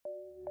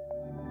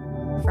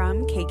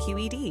from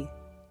KQED.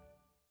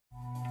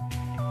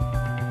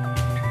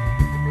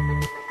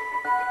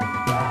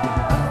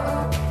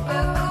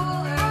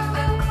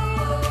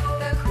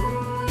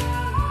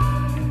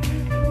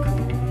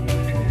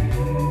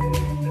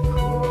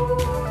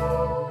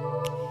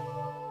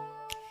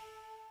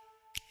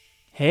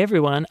 Hey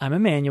everyone, I'm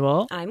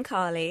Emmanuel. I'm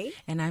Carly.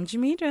 And I'm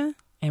Jamidra.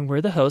 And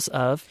we're the hosts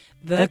of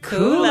The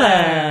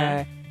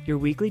Cooler, your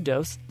weekly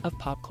dose of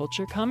pop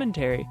culture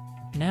commentary.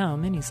 Now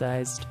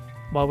mini-sized,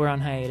 while we're on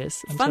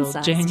hiatus until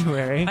Fun-sized.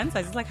 January. Fun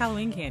size. It's like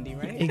Halloween candy,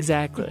 right?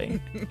 Exactly.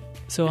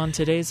 So on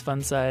today's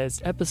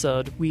fun-sized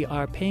episode, we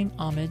are paying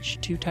homage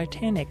to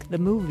Titanic, the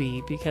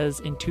movie, because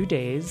in 2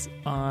 days,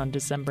 on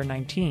December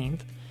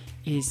 19th,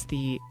 is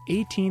the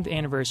 18th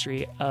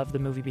anniversary of the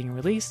movie being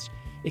released.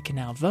 It can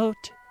now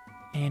vote.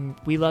 And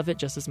we love it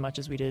just as much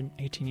as we did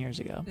 18 years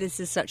ago. This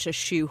is such a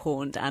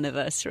shoehorned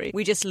anniversary.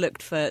 We just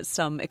looked for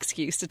some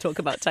excuse to talk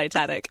about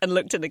Titanic and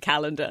looked at the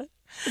calendar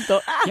and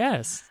thought,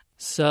 Yes.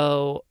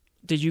 So,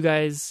 did you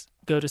guys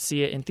go to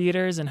see it in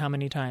theaters, and how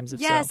many times?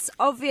 If yes, so?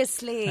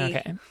 obviously.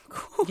 Okay. Of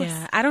course.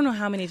 Yeah, I don't know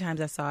how many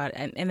times I saw it,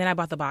 and then I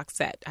bought the box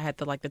set. I had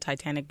the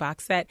Titanic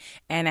box set,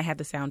 and I had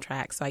the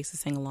soundtrack, so I used to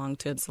sing along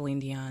to Celine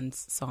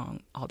Dion's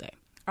song all day.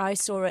 I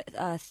saw it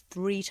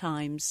 3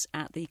 times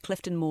at the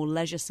Clifton Mall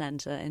Leisure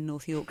Centre in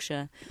North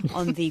Yorkshire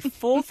on the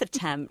 4th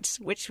attempt,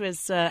 which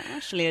was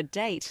actually a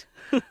date.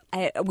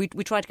 We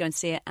tried to go and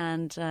see it,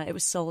 and it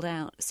was sold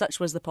out.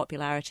 Such was the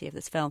popularity of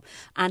this film,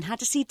 and had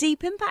to see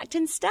Deep Impact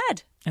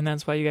instead. And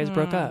that's why you guys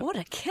broke up. What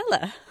a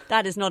killer.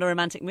 That is not a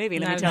romantic movie,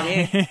 let me Not tell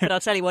at you. But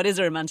I'll tell you what is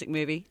a romantic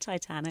movie.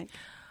 Titanic.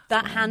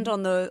 That hand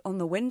on the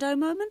window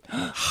moment.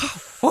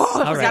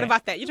 Oh, I forgot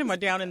about that. You're talking about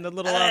down in the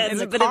little in It's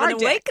the a bit car of an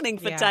deck. awakening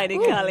for Yeah. Tiny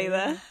Ooh. Carly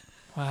there.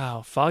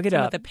 Wow. Fog it Talking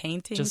up. about the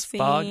painting Just scene.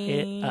 fog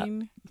it up.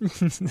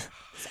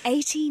 It's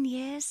 18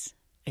 years.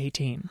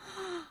 18.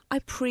 I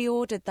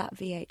pre-ordered that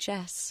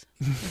VHS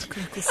at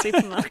the local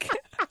supermarket.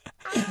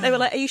 They were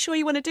like, "Are you sure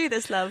you want to do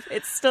this, love?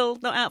 It's still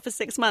not out for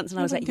 6 months." And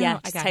I was like, No, "Yeah, I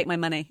just got take it." my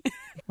money."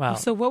 Wow.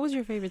 So what was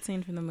your favorite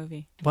scene from the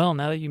movie? Well,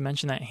 now that you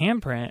mentioned that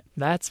handprint,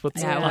 that's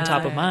what's Yeah, on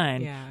top of yeah,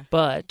 mine. yeah.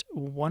 But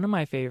one of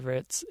my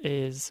favorites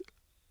is,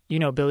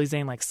 Billy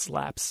Zane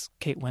slaps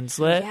Kate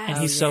Winslet, Yes. and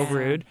he's so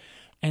rude.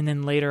 And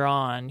then later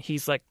on,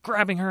 he's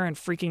grabbing her and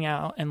freaking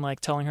out and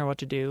telling her what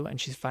to do.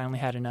 And she's finally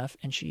had enough,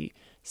 and she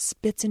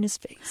spits in his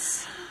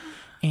face.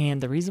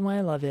 And the reason why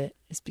I love it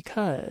is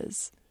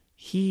because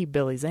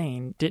Billy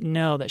Zane, didn't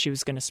know that she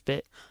was going to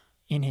spit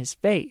in his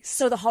face.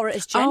 So the horror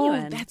is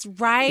genuine. Oh, that's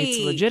right.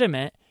 It's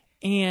legitimate.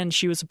 And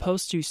she was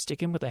supposed to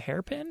stick him with a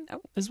hairpin,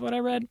 is what I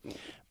read.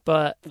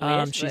 But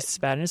she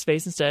spat in his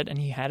face instead, and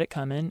he had it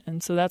coming.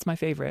 And so that's my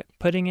favorite,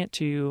 putting it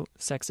to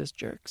sexist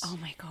jerks. Oh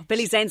my God.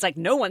 Billy Zane's like,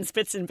 no one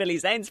spits in Billy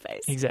Zane's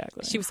face.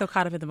 Exactly. She was so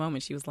caught up in the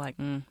moment. She was like,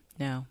 no,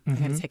 I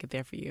got to take it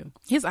there for you.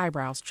 His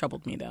eyebrows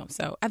troubled me, though.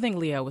 So I think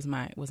Leo was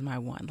my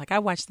one. I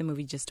watched the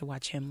movie just to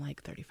watch him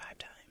 35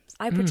 times.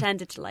 I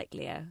pretended to like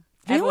Leo.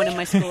 Everyone in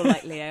my school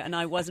liked Leo, and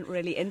I wasn't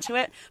really into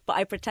it, but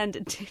I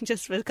pretended to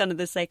just for kind of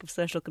the sake of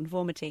social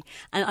conformity.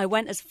 And I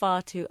went as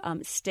far to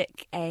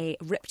stick a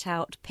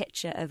ripped-out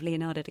picture of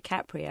Leonardo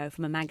DiCaprio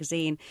from a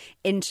magazine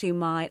into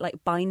my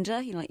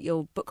binder,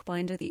 your book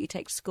binder that you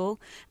take to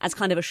school, as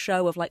kind of a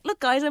show of look,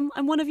 guys, I'm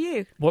one of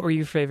you. What were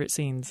your favorite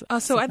scenes? Oh,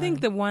 so I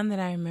think the one that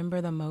I remember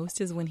the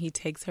most is when he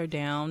takes her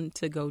down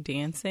to go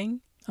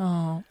dancing.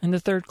 Oh, in the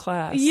third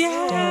class.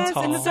 Yes, Dance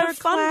hall. in the third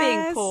Fun being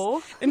class.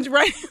 poor. And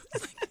right.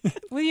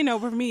 Well,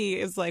 for me,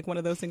 it's one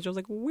of those things. I was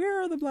like,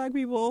 where are the black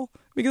people?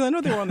 Because I know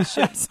they were on the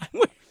ship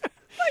somewhere.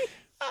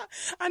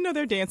 I know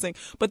they're dancing.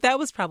 But that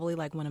was probably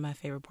one of my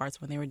favorite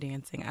parts when they were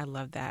dancing. I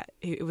love that.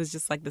 It was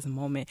just this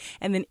moment.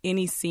 And then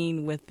any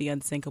scene with the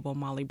unsinkable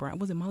Molly Brown.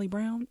 Was it Molly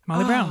Brown?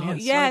 Molly Brown,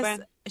 yes. Yes. Molly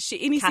Brown.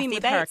 Any Kathy scene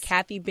with her. Bates.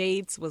 Kathy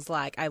Bates was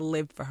I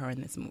lived for her in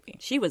this movie.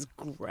 She was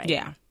great.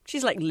 Yeah.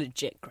 She's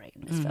legit great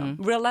in this film.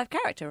 Real life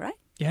character, right?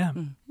 Yeah.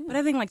 But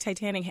I think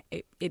Titanic,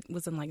 it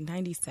was in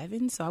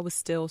 97, so I was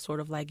still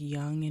sort of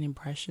young and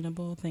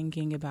impressionable,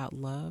 thinking about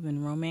love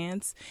and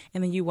romance.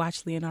 And then you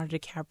watch Leonardo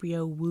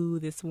DiCaprio woo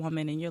this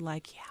woman, and you're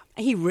like, yeah.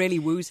 He really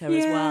woos her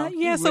as well.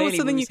 Yeah, He so really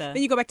then woos her.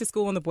 you go back to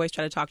school and the boys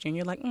try to talk to you, and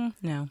you're like,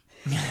 no.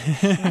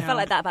 I felt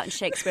like that about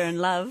Shakespeare in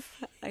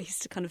Love. I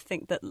used to kind of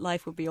think that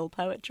life would be all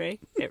poetry.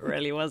 It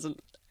really wasn't.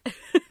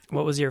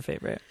 What was your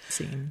favorite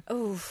scene?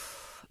 Oh,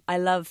 I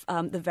love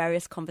the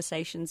various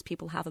conversations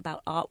people have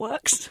about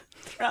artworks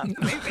throughout the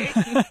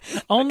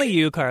movie. Only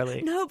you,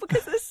 Carly. No,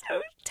 because they're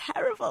so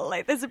terrible.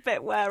 There's a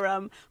bit where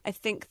I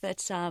think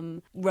that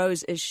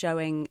Rose is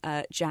showing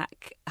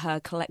Jack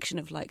her collection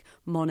of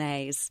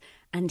Monets,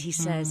 and he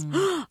says,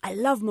 "I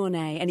love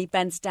Monet," and he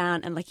bends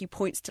down and he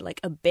points to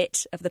a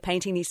bit of the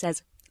painting. And he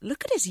says,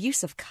 "Look at his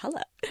use of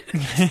color,"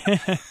 which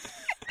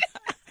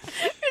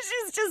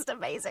is just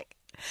amazing.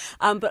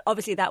 But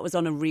obviously that was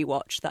on a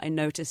rewatch that I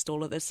noticed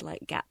all of this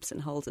like gaps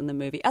and holes in the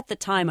movie. At the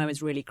time I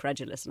was really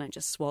credulous and I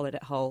just swallowed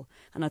it whole,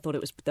 and I thought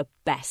it was the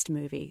best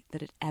movie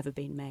that had ever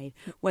been made.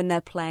 When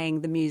they're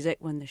playing the music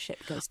when the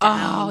ship goes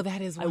down. Oh,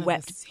 that is I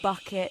wept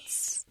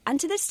buckets. And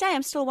to this day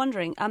I'm still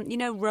wondering,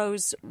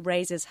 Rose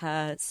raises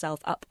herself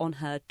up on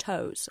her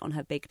toes, on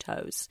her big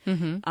toes,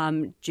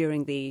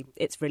 during the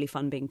It's Really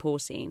Fun Being Poor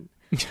scene.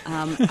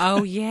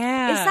 Oh,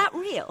 yeah. Is that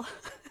real?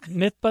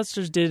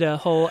 Mythbusters did a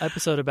whole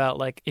episode about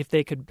like if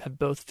they could have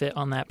both fit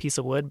on that piece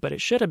of wood, but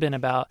it should have been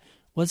about,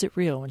 was it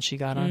real when she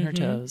got on her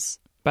toes?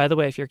 By the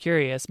way, if you're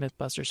curious,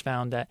 Mythbusters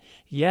found that,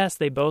 yes,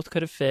 they both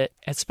could have fit,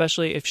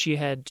 especially if she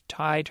had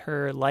tied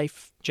her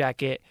life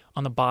jacket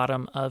on the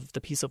bottom of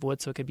the piece of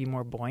wood so it could be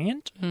more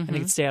buoyant and they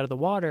could stay out of the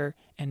water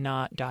and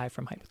not die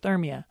from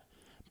hypothermia.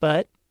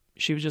 But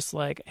she was just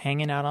like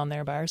hanging out on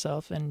there by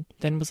herself and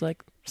then was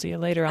like, see you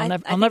later. I'll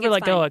never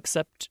let go,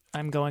 except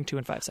I'm going to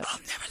in 5 seconds.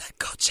 I'll never let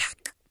go,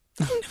 Jack.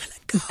 I'll never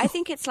let go. I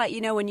think it's like,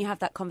 when you have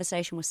that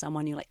conversation with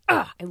someone, you're like,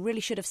 I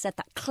really should have said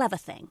that clever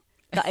thing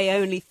that I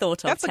only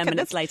thought of 10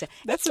 minutes later.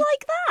 It's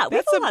like that.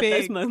 We've all had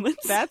those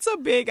moments. That's a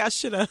big, I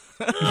should have.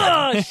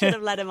 Should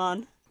have let him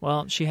on.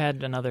 Well, she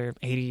had another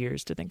 80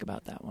 years to think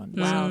about that one.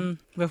 Wow.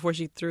 Before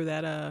she threw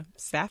that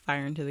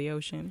sapphire into the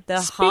ocean.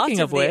 The heart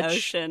of the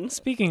ocean.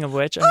 Speaking of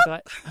which,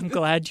 I'm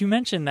glad you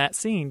mentioned that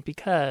scene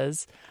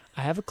because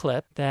I have a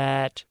clip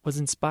that was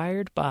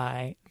inspired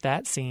by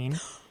that scene.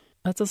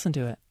 Let's listen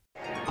to it.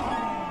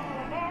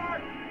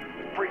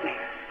 Brittany,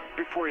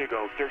 before you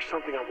go, there's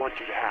something I want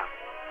you to have.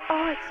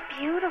 Oh, it's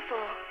beautiful.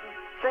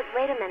 But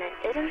wait a minute,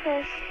 isn't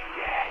this...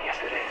 Yeah, yes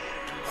it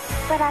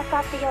is. But I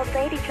thought the old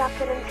lady dropped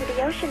it into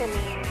the ocean in the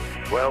end.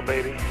 Well,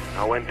 baby,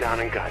 I went down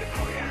and got it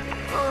for you.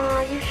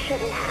 Oh, you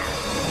shouldn't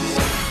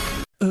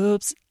have.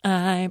 Oops,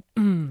 I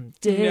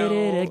did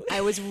it again.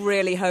 I was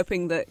really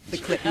hoping that the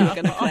clip you were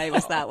going to play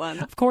was that one.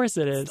 Of course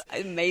it is.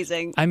 It's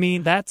amazing. I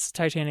mean, that's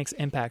Titanic's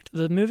impact.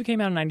 The movie came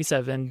out in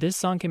 1997. This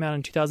song came out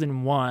in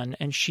 2001,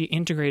 and she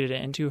integrated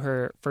it into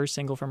her first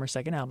single from her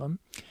second album.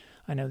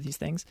 I know these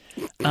things.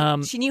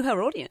 She knew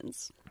her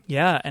audience.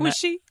 Yeah. And Was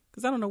she?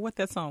 Because I don't know what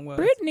that song was.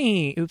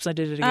 Brittany. Oops, I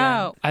did it again.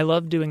 Oh. I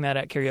love doing that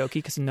at karaoke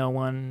because no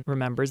one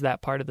remembers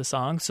that part of the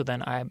song. So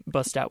then I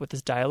bust out with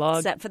this dialogue.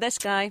 Except for this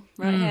guy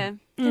right here.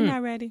 They're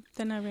not ready.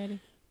 They're not ready.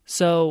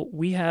 So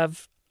we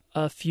have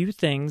a few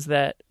things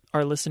that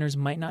our listeners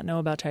might not know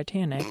about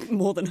Titanic.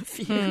 More than a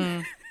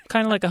few.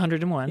 Kind of like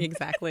 101.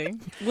 Exactly.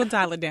 We'll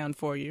dial it down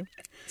for you.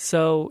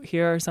 So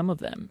here are some of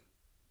them.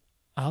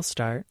 I'll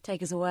start.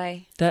 Take us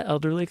away. That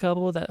elderly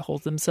couple that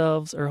holds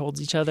themselves or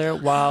holds each other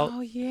while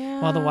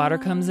the water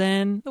comes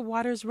in. The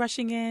water's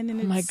rushing in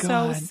and my it's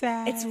God. so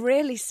sad. It's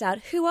really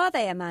sad. Who are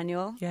they,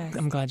 Emmanuel? Yes.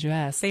 I'm glad you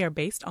asked. They are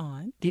based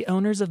on... The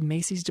owners of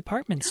Macy's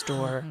department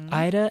store,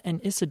 Ida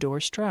and Isidore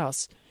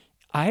Strauss.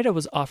 Ida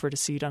was offered a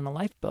seat on a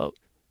lifeboat.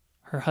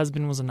 Her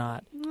husband was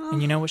not.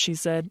 And you know what she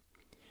said?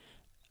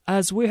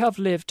 As we have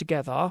lived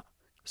together,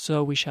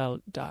 so we shall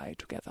die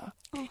together.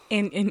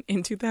 In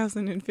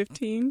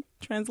 2015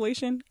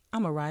 translation,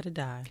 I'm a ride or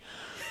die.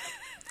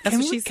 That's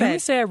what she said. Can we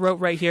say I wrote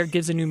right here,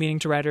 gives a new meaning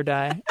to ride or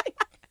die?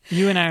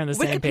 You and I are on the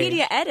same page.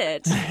 Wikipedia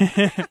edit.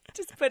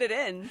 Just put it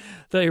in.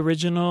 The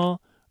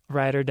original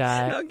ride or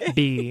die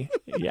B.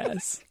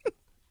 Yes.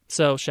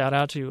 So shout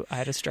out to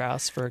Ida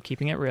Strauss for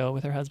keeping it real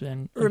with her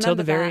husband until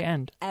the very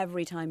end.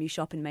 Every time you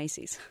shop in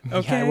Macy's.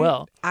 Okay. Yeah, I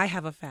will. I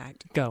have a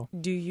fact. Go.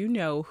 Do you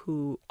know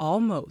who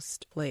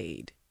almost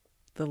played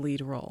the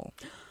lead role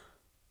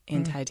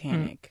in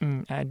Titanic?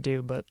 I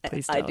do, but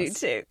please tell I us. do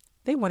too.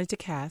 They wanted to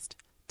cast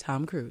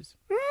Tom Cruise.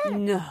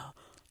 No.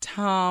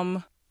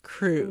 Tom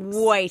Cruise.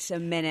 Wait a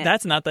minute.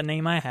 That's not the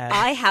name I had.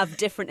 I have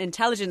different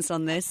intelligence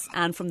on this,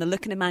 and from the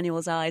look in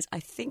Emmanuel's eyes, I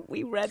think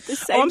we read the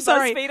same Oh, I'm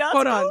sorry. BuzzFeed article.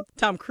 Hold on.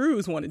 Tom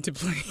Cruise wanted to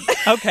play.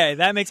 Okay,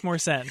 that makes more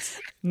sense.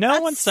 No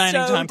one's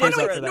signing so Tom Cruise up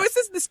different. for No, that. it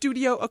says the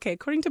studio. Okay,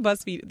 according to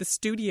BuzzFeed, the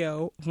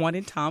studio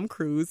wanted Tom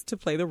Cruise to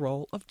play the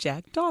role of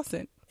Jack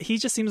Dawson. He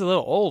just seems a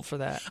little old for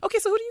that. Okay,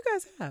 so who do you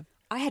guys have?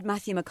 I had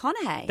Matthew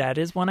McConaughey. That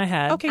is one I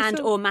had. Okay,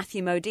 or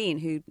Matthew Modine,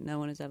 who no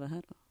one has ever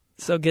heard of.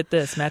 So get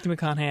this, Matthew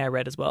McConaughey I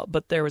read as well.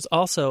 But there was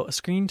also a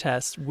screen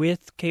test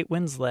with Kate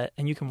Winslet,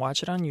 and you can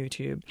watch it on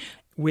YouTube,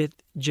 with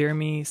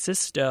Jeremy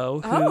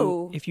Sisto,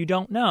 who, if you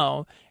don't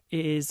know,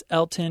 is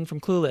Elton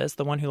from Clueless,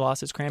 the one who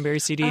lost his Cranberry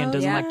CD and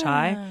doesn't like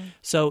Ty.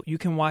 So you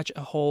can watch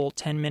a whole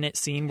 10-minute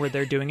scene where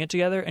they're doing it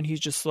together, and he's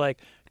just like,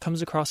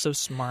 comes across so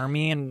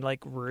smarmy and like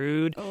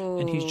rude.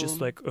 And he's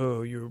just like,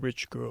 oh, you're a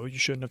rich girl. You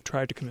shouldn't have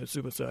tried to commit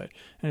suicide.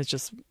 And it's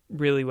just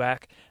really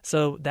whack.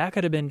 So that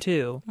could have been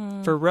too.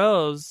 For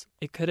Rose,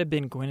 it could have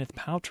been Gwyneth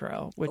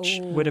Paltrow, which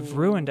would have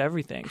ruined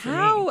everything for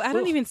How? me. I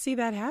don't even see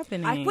that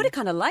happening. I would have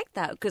kind of liked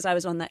that because I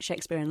was on that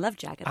Shakespeare in Love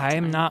jacket. I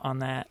am not on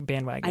that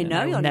bandwagon. I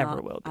know and you're never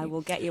not. will be. I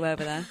will get you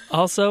over there.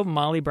 Also,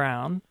 Molly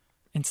Brown,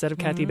 instead of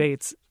Kathy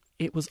Bates,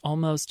 it was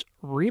almost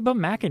Reba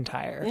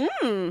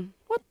McEntire.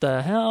 What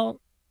the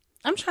hell?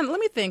 I'm trying to, let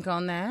me think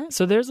on that.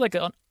 So there's like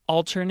an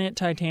alternate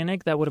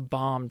Titanic that would have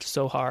bombed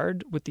so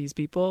hard with these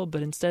people,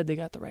 but instead they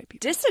got the right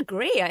people.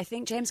 Disagree. I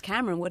think James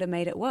Cameron would have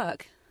made it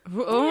work.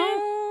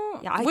 Oh,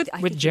 Yeah, with I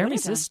With think he Jeremy would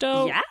have done.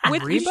 Sisto? Yeah.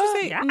 With, Reba? did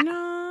you say, Yeah.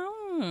 no.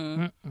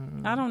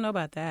 I don't know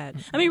about that.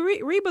 I mean,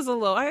 Reba's a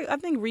little. I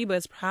think Reba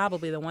is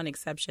probably the one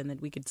exception that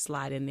we could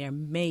slide in there,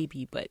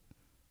 maybe. But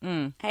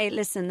Hey,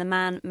 listen, the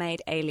man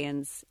made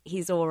Aliens.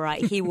 He's all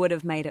right. He would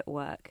have made it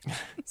work.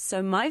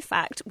 So my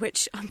fact,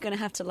 which I'm going to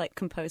have to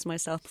compose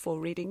myself before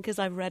reading because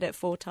I've read it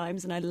 4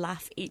 times and I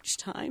laugh each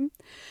time.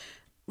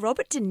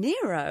 Robert De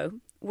Niro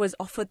was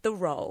offered the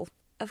role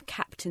of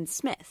Captain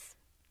Smith,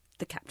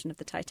 the captain of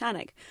the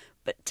Titanic,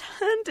 but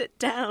turned it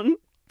down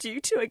due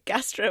to a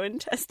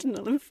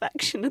gastrointestinal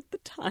infection at the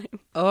time.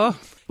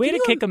 Way to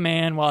kick a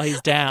man while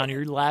he's down.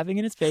 You're laughing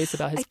in his face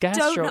about his I don't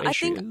gastro know.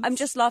 issues. I think I'm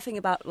just laughing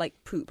about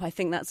poop. I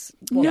think that's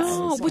what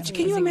no. But can you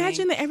confusing me.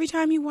 imagine that every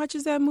time he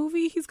watches that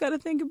movie, he's got to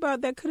think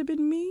about that could have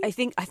been me? I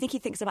think he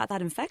thinks about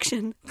that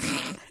infection.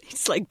 He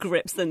just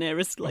grips the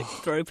nearest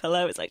throw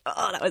pillow. It's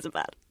oh, that wasn't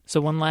bad.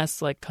 So one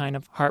last kind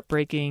of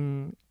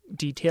heartbreaking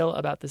detail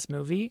about this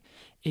movie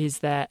is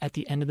that at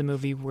the end of the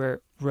movie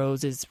where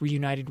Rose is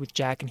reunited with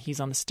Jack and he's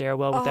on the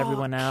stairwell with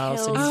everyone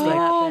else and he's kills me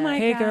that bit. my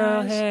hey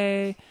girl, gosh.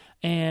 hey,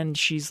 and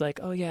she's like,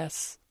 oh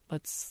yes,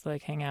 let's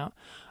hang out.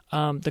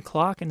 The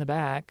clock in the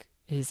back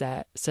is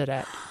set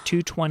at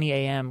 2:20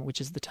 a.m.,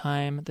 which is the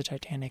time the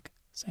Titanic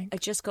sank. I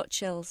just got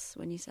chills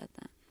when you said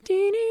that.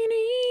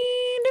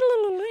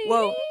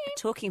 Whoa,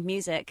 talking of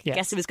music, Yes.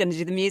 guess who was going to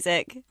do the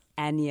music?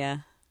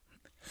 Enya.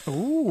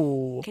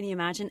 Ooh. Can you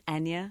imagine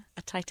Enya,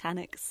 a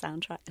Titanic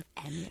soundtrack of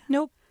Enya?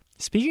 Nope.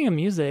 Speaking of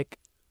music,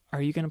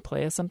 are you going to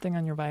play us something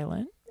on your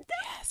violin?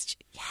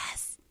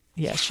 Yes.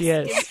 Yes, she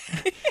is.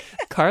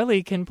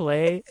 Carly can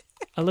play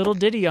a little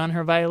ditty on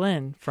her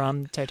violin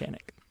from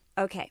Titanic.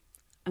 Okay,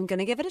 I'm going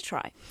to give it a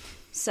try.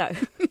 So,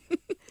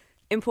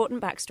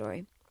 important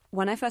backstory.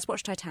 When I first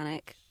watched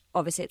Titanic,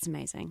 obviously it's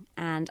amazing,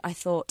 and I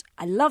thought,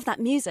 I love that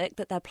music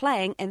that they're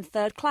playing in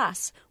third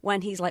class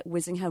when he's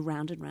whizzing her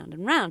round and round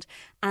and round.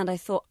 And I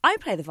thought, I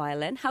play the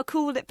violin. How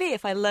cool would it be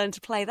if I learned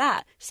to play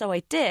that? So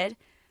I did,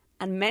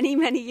 and many,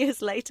 many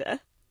years later,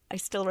 I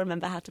still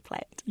remember how to play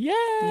it. Yay!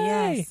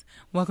 Yes.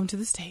 Welcome to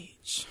the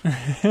stage,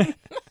 Okay,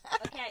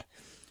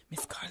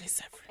 Miss Carly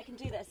Severin. I can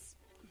do this.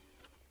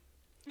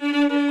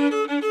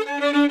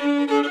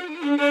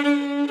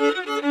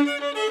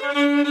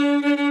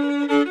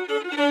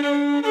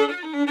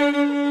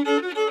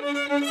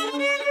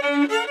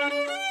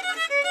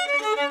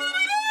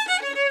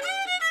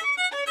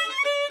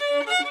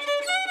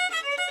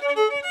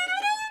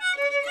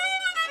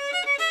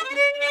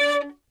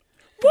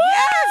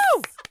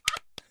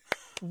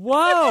 I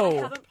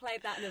Whoa! haven't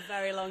played that in a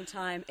very long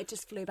time. It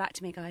just flew back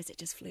to me, guys. It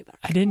just flew back.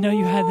 I didn't know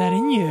you had that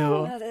in you.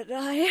 Neither did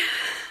I.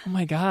 Oh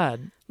my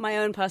god. My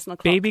own personal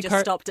clock Baby just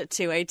stopped at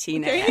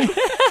 2:18 a.m.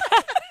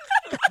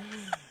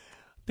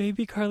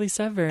 Baby Carly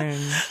Severn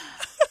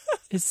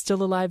is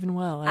still alive and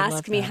well. I Ask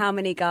love me that. how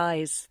many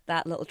guys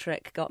that little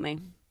trick got me.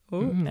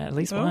 At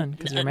least one,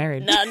 because you're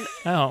married. None.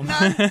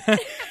 Oh.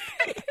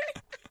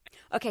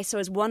 Okay, so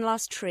as one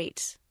last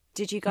treat,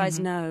 did you guys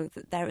know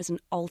that there is an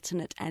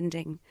alternate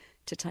ending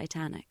to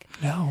Titanic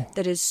No.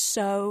 that is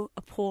so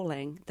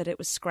appalling that it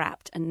was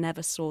scrapped and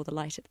never saw the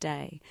light of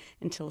day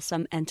until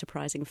some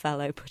enterprising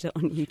fellow put it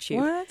on YouTube?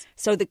 What?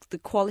 So the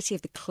quality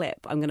of the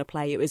clip I'm going to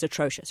play you is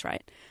atrocious,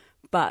 right?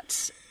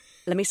 But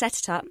let me set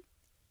it up.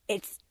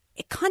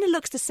 It kind of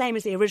looks the same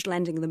as the original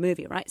ending of the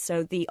movie, right?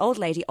 So the old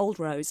lady, old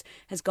Rose,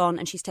 has gone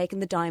and she's taken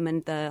the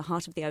diamond, the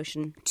heart of the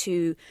ocean,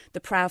 to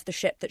the prow of the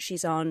ship that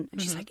she's on.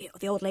 And she's like,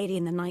 the old lady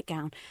in the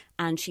nightgown.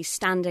 And she's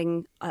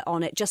standing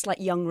on it, just like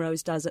young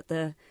Rose does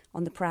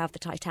on the prow of the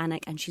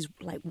Titanic. And she's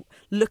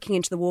looking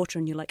into the water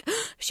and you're like,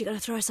 oh, is she going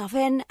to throw herself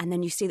in? And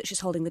then you see that she's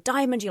holding the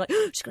diamond. You're like,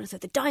 oh, she's going to throw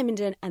the diamond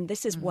in. And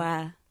this is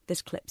where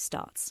this clip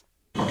starts.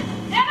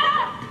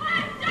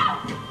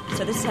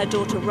 So this is her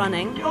daughter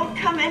running. Don't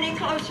come any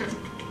closer.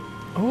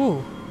 Oh.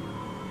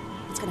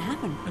 What's going to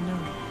happen?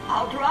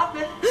 I'll drop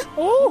it.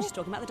 She's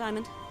talking about the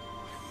diamond.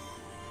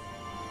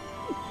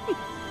 You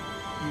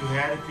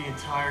had it the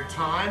entire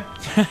time?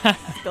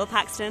 Bill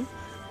Paxton.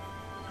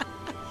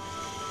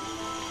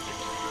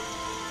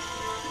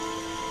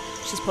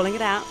 She's pulling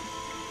it out.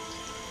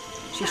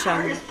 The She's showing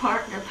it. hardest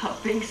part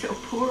about being so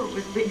poor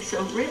was being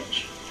so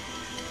rich.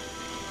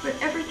 But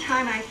every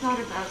time I thought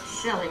about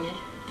selling it,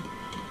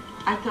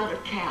 I thought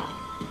of Cal.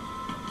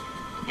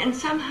 And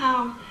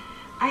somehow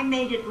I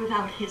made it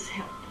without his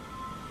help.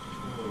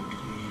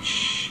 Holy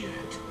shit.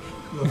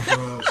 Look,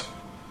 Rose.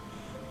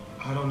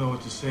 I don't know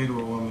what to say to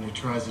a woman who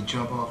tries to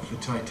jump off the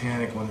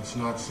Titanic when it's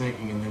not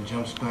sinking and then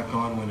jumps back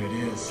on when it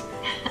is.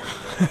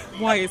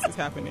 Why is this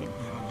happening?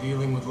 I'm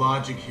dealing with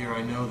logic here,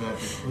 I know that, but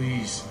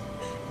please.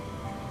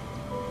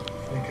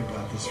 Think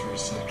about this for a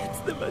second.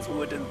 The most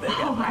wooden thing.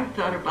 Oh, I've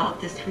thought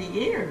about this for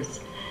years.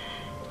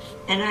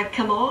 And I've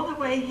come all the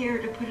way here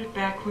to put it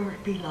back where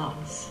it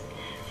belongs.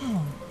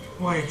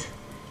 Wait.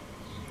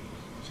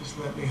 Just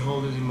let me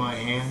hold it in my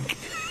hand.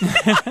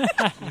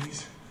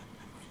 Please.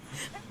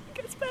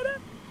 Gets better.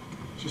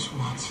 Just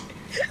once.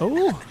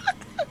 Oh.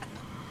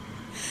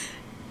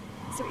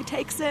 So he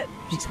takes it.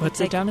 He puts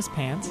it down his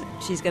pants.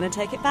 She's going to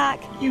take it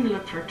back. You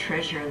look for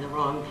treasure in the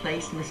wrong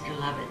place, Mr.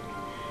 Lovett.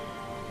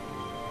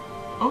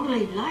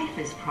 Only life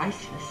is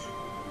priceless.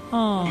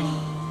 Oh,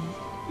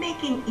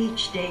 Making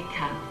each day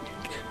count.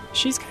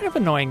 she's kind of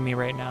annoying me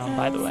right now,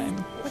 by the way.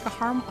 Like a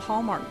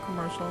Hallmark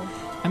commercial.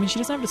 I mean, she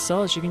doesn't have to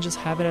sell it. She can just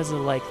have it as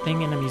a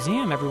thing in a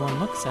museum everyone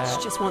looks at.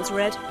 She just wants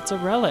rid. It's a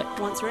relic.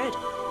 Wants rid.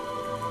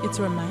 It's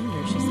a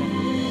reminder, she said.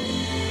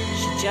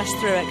 She just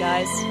threw it,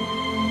 guys.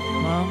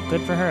 Well,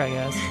 good for her, I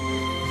guess.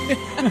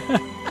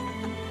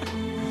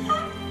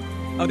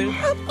 Oh, there's...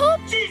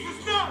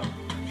 Jesus, no!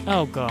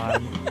 Oh,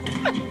 God.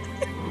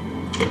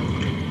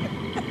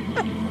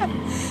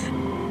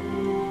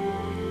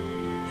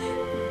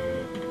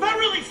 That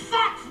really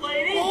sucks,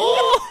 lady!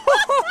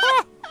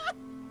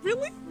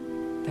 Really?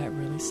 That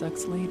really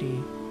sucks,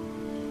 lady.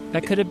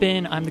 That could have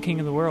been I'm the King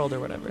of the World or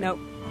whatever. Nope.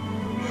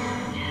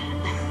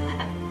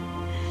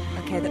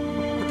 Okay,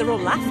 but they're all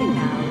laughing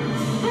now.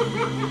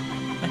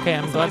 Okay,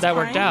 I'm glad that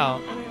worked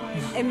out.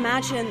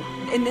 Imagine,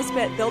 in this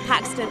bit, Bill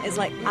Paxton is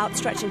like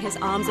outstretching his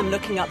arms and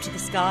looking up to the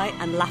sky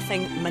and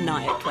laughing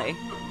maniacally.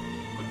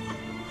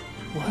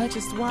 What?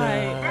 Just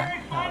why?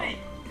 Very funny!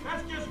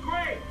 That's just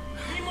great!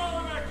 Meanwhile,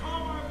 I'm gonna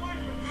call my wife.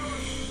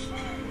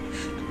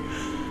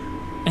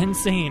 End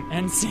scene.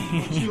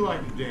 Would you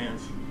like to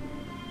dance?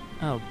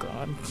 Oh,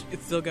 God.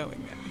 It's still going,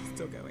 man. It's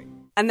still going.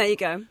 And there you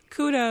go.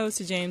 Kudos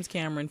to James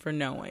Cameron for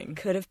knowing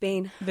Could have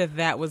been.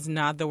 that was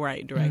not the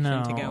right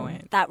direction to go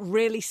in. That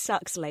really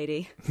sucks,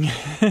 lady.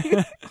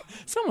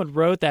 Someone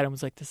wrote that and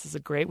was like, this is a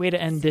great way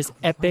to end this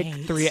epic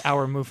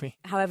 3-hour movie.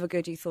 However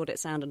good you thought it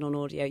sounded on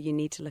audio, you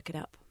need to look it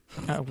up.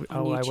 On YouTube.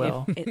 I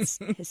will. It's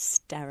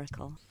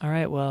hysterical. All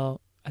right,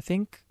 well, I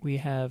think we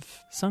have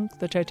sunk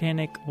the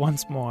Titanic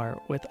once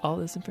more with all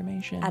this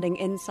information. Adding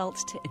insult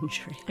to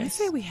injury. I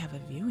say we have a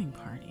viewing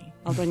party.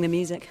 I'll bring the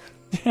music.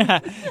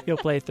 You'll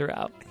play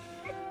throughout.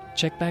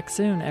 Check back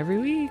soon. Every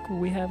week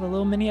we have a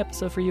little mini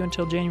episode for you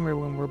until January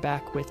when we're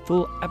back with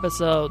full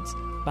episodes.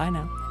 Bye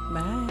now.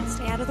 Bye.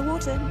 Stay out of the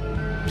water.